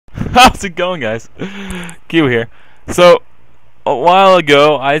How's it going, guys? Kiwi here. So, a while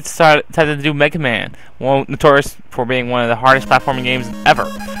ago, I decided to do Megaman, notorious for being one of the hardest platforming games ever.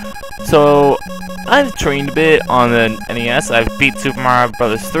 So, I've trained a bit on the NES. I've beat Super Mario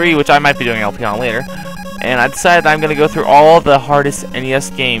Bros. 3, which I might be doing LP on later. And I decided that I'm going to go through all the hardest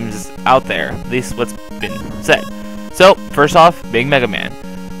NES games out there, at least what's been said. So, first off, Big Megaman.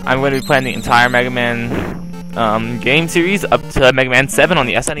 I'm going to be playing the entire Megaman game series up to Mega Man 7 on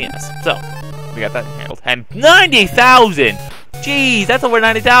the SNES. So, we got that handled. And 90,000! Jeez, that's over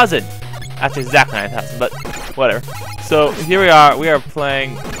 90,000! Actually, exactly 90,000, but whatever. So, here we are. We are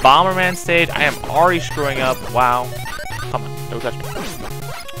playing Bomberman stage. I am already screwing up. Wow. Come on, don't touch me.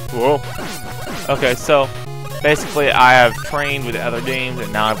 Whoa. Okay, so, basically, I have trained with other games,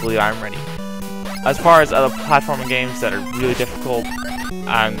 and now I believe I'm ready. As far as other platforming games that are really difficult,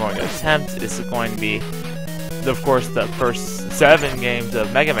 I'm going to attempt. This is going to be, of course, the first 7 games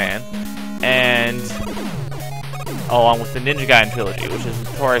of Mega Man, and along with the Ninja Gaiden trilogy, which is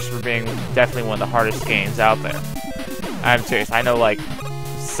notorious for being definitely one of the hardest games out there. I'm serious. I know, like,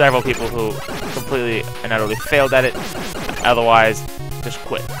 several people who completely and utterly failed at it, otherwise just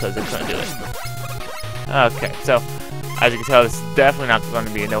quit because they couldn't do it. Okay, so as you can tell, this is definitely not going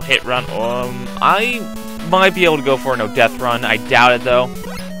to be a no-hit run. I might be able to go for a no-death run. I doubt it, though.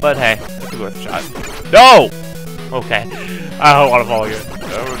 But hey, it could be worth a shot. No! Okay. I don't want to follow you.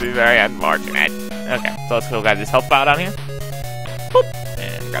 That would be very unfortunate. Okay, so let's go grab this health bar down here. Boop!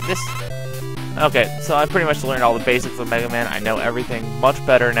 And grab this. Okay, so I pretty much learned all the basics of Mega Man. I know everything much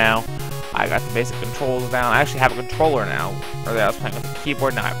better now. I got the basic controls down. I actually have a controller now. Earlier I was playing with a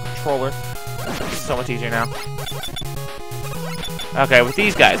keyboard, now I have a controller. It's so much easier now. Okay, with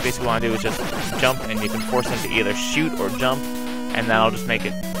these guys, basically what I do is just jump, and you can force them to either shoot or jump, and that'll just make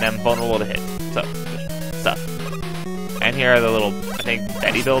them vulnerable to hit. So, just stuff. And here are the little, I think,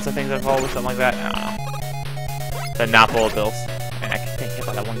 Betty bills, I think they're called, or something like that. I don't know. The not bullet bills. And I can't get hit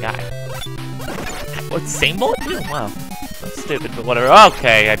by that one guy. What, same bullet too? Wow. That's stupid, but whatever.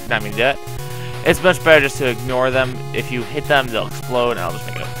 Okay, I did not mean to do that. It's much better just to ignore them. If you hit them, they'll explode, and I'll just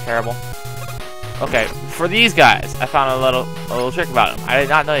make it terrible. Okay, for these guys, I found a little trick about them. I did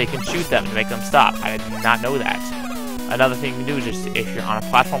not know you can shoot them to make them stop. I did not know that. Another thing you can do is just, if you're on a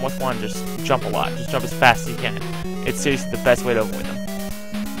platform with one, just jump a lot. Just jump as fast as you can. It's seriously the best way to avoid them.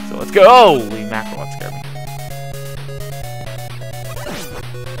 So let's go. Holy mackerel, that scared me.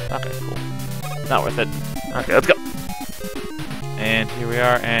 Okay, cool. Not worth it. Okay, let's go. And here we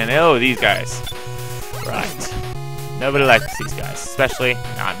are, and oh, these guys. Right. Nobody likes these guys, especially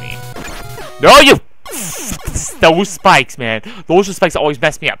not me. No, you! Those spikes, man. Those spikes always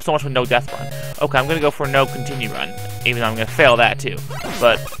mess me up so much with no death run. Okay, I'm gonna go for no continue run, even though I'm gonna fail that too.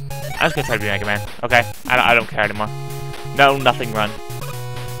 But I'm just gonna try to be Mega Man. Okay, I don't care anymore. No nothing run.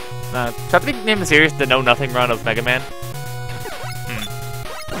 Should I name the series the No Nothing Run of Mega Man?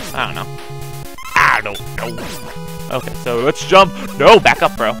 I don't know. I don't know. Okay, so let's jump. No, back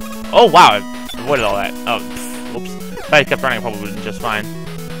up, bro. Oh wow, I avoided all that. Oh, whoops. If I kept running, I probably would have been just fine.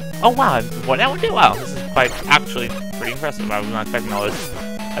 Oh wow, what that would do? Wow, this is quite actually pretty impressive. I was not expecting all this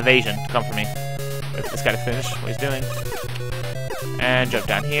evasion to come from me. Wait for this guy to finish what he's doing. And jump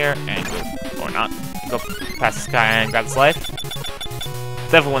down here and go, or not, go past this guy and grab this life.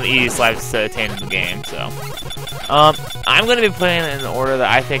 Definitely one of the easiest lives to attain in the game, so. I'm going to be playing in the order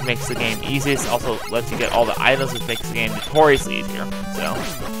that I think makes the game easiest, also lets you get all the items, which makes the game notoriously easier, so.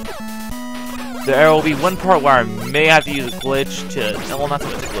 There will be one part where I may have to use a glitch to, well, not so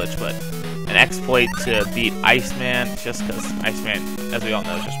much a glitch, but an exploit to beat Iceman, just because Iceman, as we all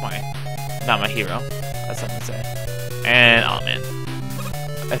know, is just not my hero. That's something to say. And, oh man.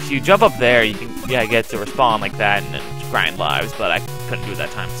 If you jump up there, you can, get to respawn like that and then grind lives, but I couldn't do it that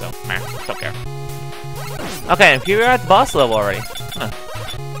time, so, don't care. Okay, and here we're at the boss level already. Huh.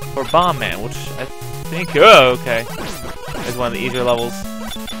 For Bombman, which I think, oh, okay, is one of the easier levels.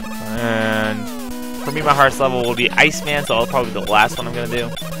 And for me, my hardest level will be Iceman, so I'll probably be the last one I'm going to do.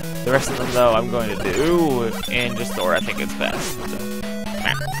 The rest of them, though, I'm going to do in just the order I think it's best. So,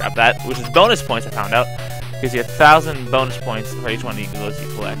 grab that, which is bonus points, I found out. Gives you 1,000 bonus points for each one of those you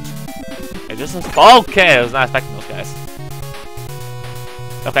collect. It just looks, okay, I was not expecting those guys.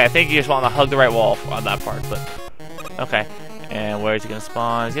 Okay, I think you just want to hug the right wall on that part, but okay. And where is he going to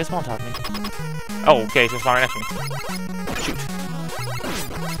spawn? Is he going to spawn on top of me? Oh, okay, he's going to spawn right next to me.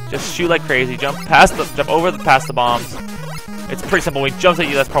 Shoot. Just shoot like crazy. Jump past past the bombs. It's pretty simple. When he jumps at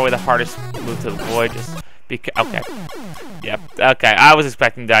you, that's probably the hardest move to avoid. Just be okay. Yep. Okay. I was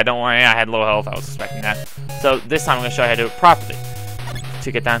expecting that. Don't worry. I had low health. I was expecting that. So this time I'm going to show you how to do it properly.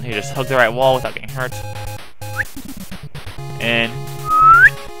 To get down here, just hug the right wall without getting hurt. And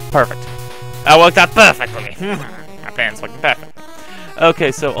Perfect. That worked out perfectly. My plan's working perfect.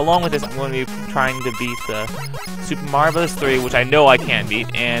 Okay, so along with this, I'm going to be trying to beat the Super Mario Bros. 3, which I know I can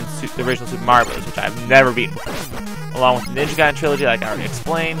beat, and the original Super Mario Bros., which I've never beaten before. Along with the Ninja Gaiden trilogy, like I already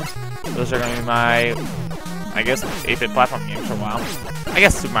explained. Those are going to be my, I guess, 8-bit platform games for a while. I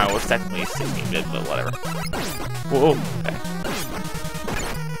guess Super Mario was technically 16-bit, but whatever. Whoa, okay.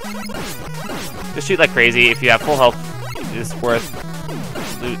 Just shoot like crazy. If you have full health, it's worth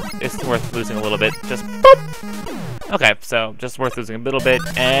losing a little bit. Just boop! Okay, so just worth losing a little bit.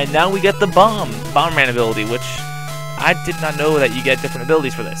 And now we get the Bomberman ability, which I did not know that you get different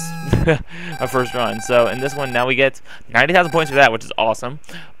abilities for this. My first run. So in this one, now we get 90,000 points for that, which is awesome.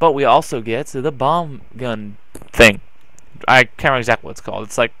 But we also get the bomb gun thing. I can't remember exactly what it's called.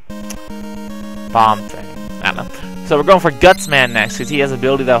 It's like bomb thing. I don't know. So we're going for Gutsman next, because he has an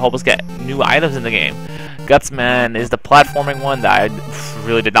ability that will help us get new items in the game. Gutsman is the platforming one that I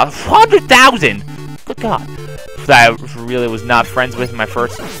really did not. 100,000! Good God. That I really was not friends with in my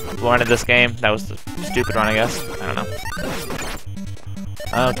first run of this game. That was the stupid run, I guess. I don't know.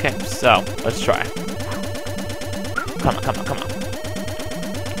 Okay, so let's try. Come on, come on, come on.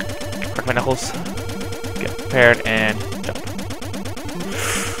 Crack my knuckles. Get prepared and jump.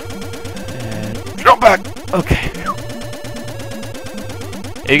 And jump back! Okay.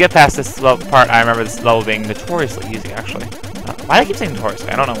 If you get past this level part, I remember this level being notoriously easy, actually. Why do I keep saying notoriously?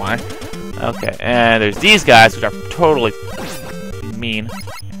 I don't know why. Okay, and there's these guys, which are totally mean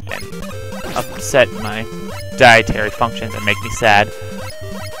and upset my dietary functions and make me sad.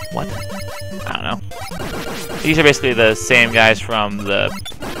 What? I don't know. These are basically the same guys from the...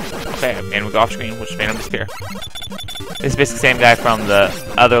 Okay, I made him go off screen, which made him disappear. This is basically the same guy from the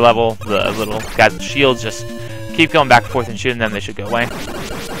other level, the little guys with shields. Just keep going back and forth and shooting them, they should go away.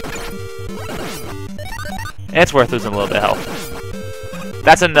 And it's worth losing a little bit of health.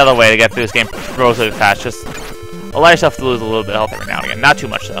 That's another way to get through this game relatively fast. Just allow yourself to lose a little bit of health every now and again. Not too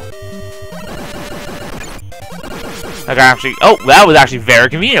much, though. Okay, actually... Oh, that was actually very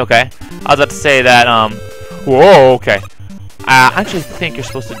convenient, okay. I was about to say that, Whoa, okay. I actually think you're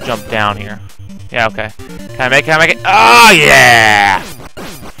supposed to jump down here. Yeah, okay. Can I make it? Oh, yeah!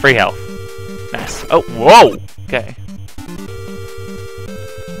 Free health. Nice. Oh, whoa! Okay.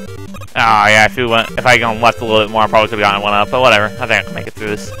 Oh, yeah, if I had gone left a little bit more, I probably could have gotten one up, but whatever. I think I can make it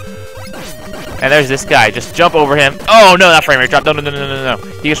through this. And there's this guy. Just jump over him. Oh, no, that frame rate drop. No.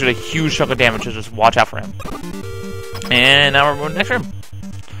 He gets rid of a huge chunk of damage, so just watch out for him. And now we're moving next room.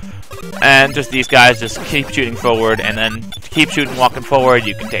 And just these guys just keep shooting forward, and then keep shooting, walking forward.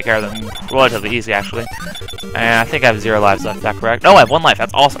 You can take care of them relatively easy, actually. And I think I have 0 lives left. Is that correct? No, I have 1 life.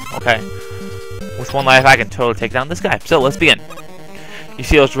 That's awesome. Okay. With 1 life, I can totally take down this guy. So, let's begin. You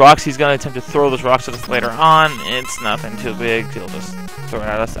see those rocks? He's going to attempt to throw those rocks at us later on. It's nothing too big. He'll just throw it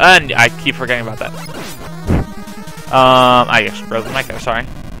at us. And I keep forgetting about that. I actually broke the mic there. Sorry.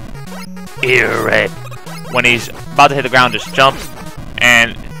 Ear it. When he's about to hit the ground, just jump.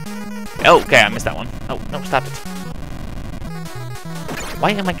 And... Oh, okay, I missed that one. Oh, no, stop it.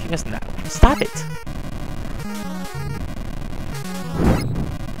 Why am I keep missing that? Stop it.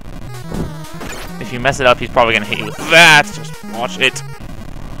 If you mess it up, he's probably going to hit you with that. Just watch it.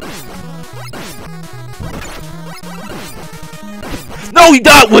 No,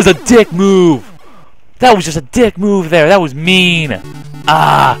 that was a dick move! That was just a dick move there. That was mean.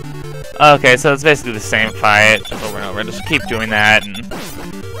 Ah. Okay, so it's basically the same fight, just over and over. Just keep doing that, and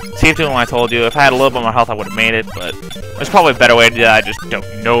keep doing what I told you. If I had a little bit more health, I would have made it, but there's probably a better way to do that. I just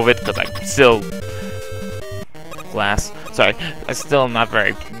don't know of it, because I'm still... Sorry. I'm still not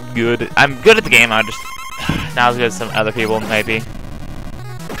very good. I'm good at the game, I'm just not as good as some other people, maybe.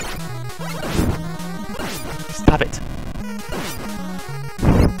 Stop it.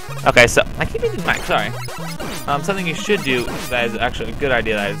 Okay, so I keep hitting the mic, sorry. Something you should do that is actually a good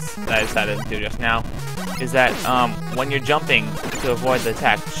idea that I decided to do just now is that when you're jumping to avoid the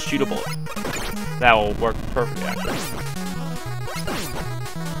attack, shoot a bullet. That will work perfectly, actually.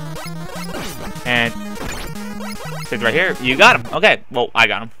 And sit right here. You got him. Okay, well, I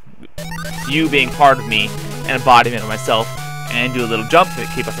got him. You being part of me, an embodiment of myself, and do a little jump to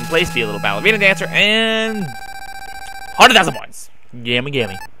keep us in place, be a little ballerina dancer, and 100,000 points.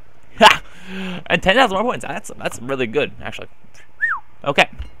 Gammy. Ha! And 10,000 more points. That's really good, actually. Okay,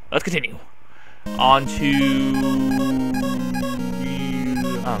 let's continue. On to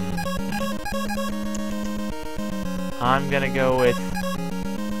I'm gonna go with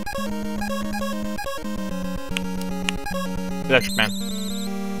Electric Man,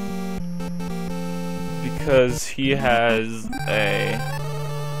 because he has a,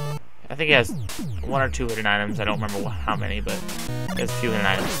 I think think he has 1 or 2 hidden items. I don't remember how many, but he has a few hidden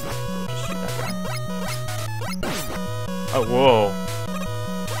items. So we'll just shoot that guy. Oh, whoa.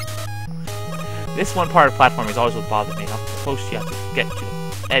 This one part of platforming is always what bothers me. How close you have to get to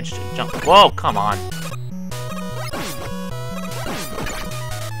the edge to jump. Whoa, come on.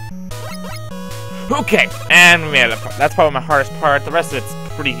 Okay, and we made it. That's probably my hardest part. The rest of it's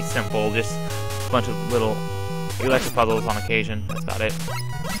pretty simple. Just a bunch of little electric puzzles on occasion. That's about it.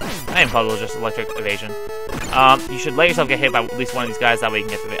 Not even puzzles, just electric evasion. You should let yourself get hit by at least one of these guys. That way you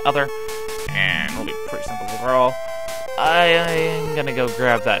can get to the other. And it'll be pretty simple overall. I'm gonna go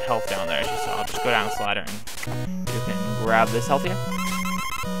grab that health down there. So I'll just go down the slider and you can grab this health here.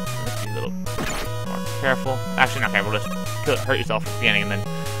 Let's be a little more careful. Actually, not careful. Just hurt yourself at the beginning and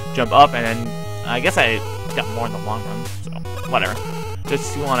then jump up. And then I guess I got more in the long run. So whatever.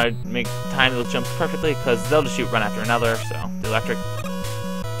 Just you want to make time those jumps perfectly because they'll just shoot one after another. So the electric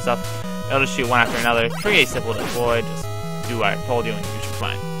stuff, they'll just shoot one after another. It's pretty simple to avoid. Just do what I told you and you should be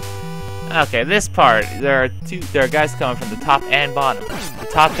fine. Okay, this part, there are guys coming from the top and bottom. The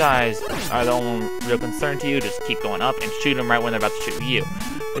top guys are the only real concern to you. Just keep going up and shoot them right when they're about to shoot you.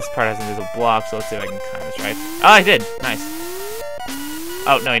 This part has invisible block, so let's see if I can time this right. Oh, I did. Nice.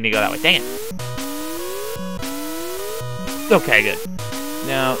 Oh, no, you need to go that way. Dang it. Okay, good.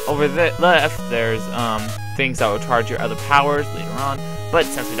 Now, over the left, there's things that will charge your other powers later on. But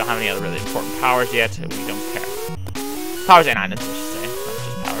since we don't have any other really important powers yet, we don't care. Powers and items, I should say. Not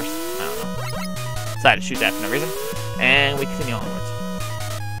just powers. I don't know. Decided to shoot that for no reason. And we continue onwards.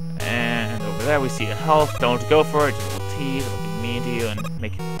 And over there we see a health. Don't go for it. Just a little tease. It'll be mean to you and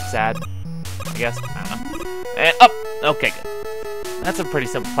make you sad. I guess. I don't know. And up! Okay, good. That's a pretty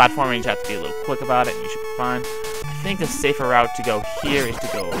simple platforming. You just have to be a little quick about it and you should be fine. I think the safer route to go here is to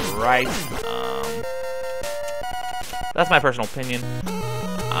go right. That's my personal opinion.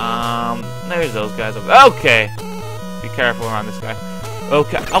 There's those guys over there. Okay! Be careful around this guy.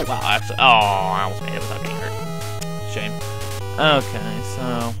 Okay. Oh, wow, actually. Oh, I almost made it without getting hurt. Shame. Okay,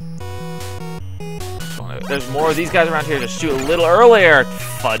 so. There's more of these guys around here. Just shoot a little earlier.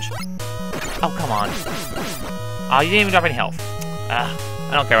 Fudge. Oh, come on. Oh, you didn't even drop any health. I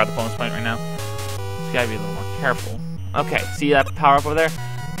don't care about the bonus point right now. Just gotta be a little more careful. Okay, see that power up over there?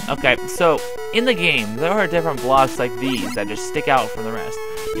 Okay, so in the game, there are different blocks like these that just stick out from the rest.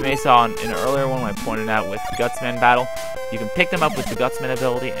 You may saw in an earlier one when I pointed out with Gutsman battle. You can pick them up with the Gutsman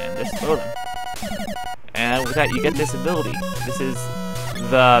ability and just throw them. And with that, you get this ability. This is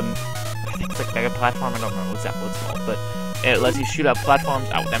the, I think it's like Mega Platform. I don't remember exactly what it's called, but it lets you shoot up platforms.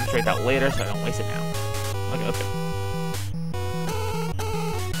 I will demonstrate that later, so I don't waste it now. Okay.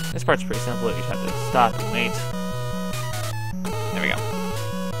 This part's pretty simple. You just have to stop and wait. There we go.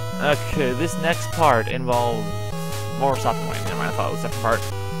 Okay, this next part involves more stopping and waiting. Never mind, I thought it was the second part.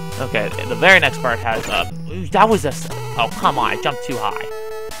 Okay, the very next part has, that was a, oh, come on, I jumped too high.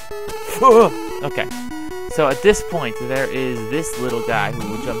 Okay, so at this point, there is this little guy who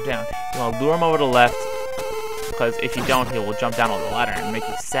will jump down. You want to lure him over to the left, because if you don't, he will jump down on the ladder and make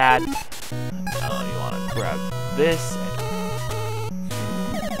you sad. You want to grab this.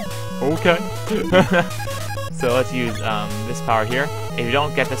 Okay. So let's use this power here. If you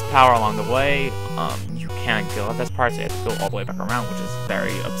don't get this power along the way, you can't go up this part, so you have to go all the way back around, which is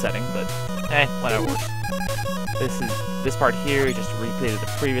very upsetting, but hey, whatever works. This part here, you just repeated the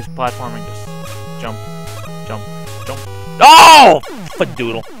previous platforming, just jump, jump, jump. Oh!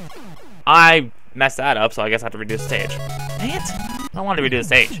 Fadoodle. I messed that up, so I guess I have to redo the stage. Dang it! I don't want to redo the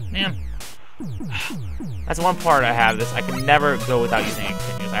stage, man. That's one part I have this. I can never go without using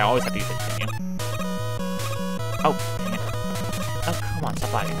continues. I always have to use a continue. Oh, dang it. Oh, come on,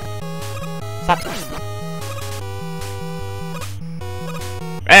 stop lagging. Stop.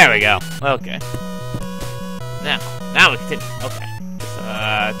 There we go. Okay. Now we continue. Okay.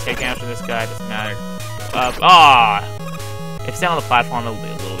 Just take damage from this guy. Doesn't matter. Go up. Ah! If stay on the platform, it'll be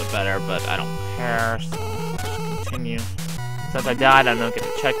a little bit better, but I don't care. So just continue. Since I died, I don't get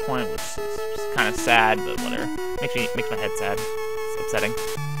a checkpoint, which is kind of sad, but whatever. Makes my head sad. It's upsetting.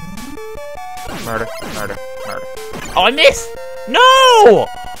 Murder, murder, murder. Oh, I missed! No! Oh,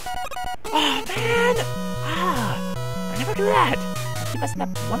 man! Ah! I never do that. I keep messing up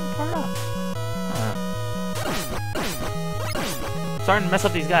one part up. I'm starting to mess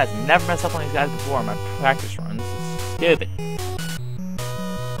up these guys. Never messed up on these guys before in my practice runs. It's stupid.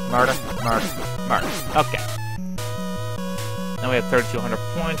 Murder, murder, murder. Okay. Now we have 3,200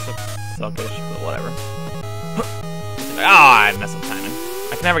 points. Looks suckish, but whatever. Ah, I messed up timing.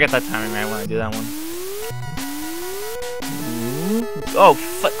 I can never get that timing right when I do that one. Oh,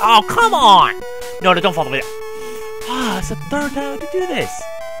 oh, come on! No, don't fall over there. Ah, it's the third time to do this.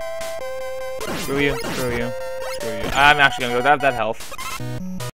 Screw you. Screw you. Screw you. I'm actually gonna go without that health.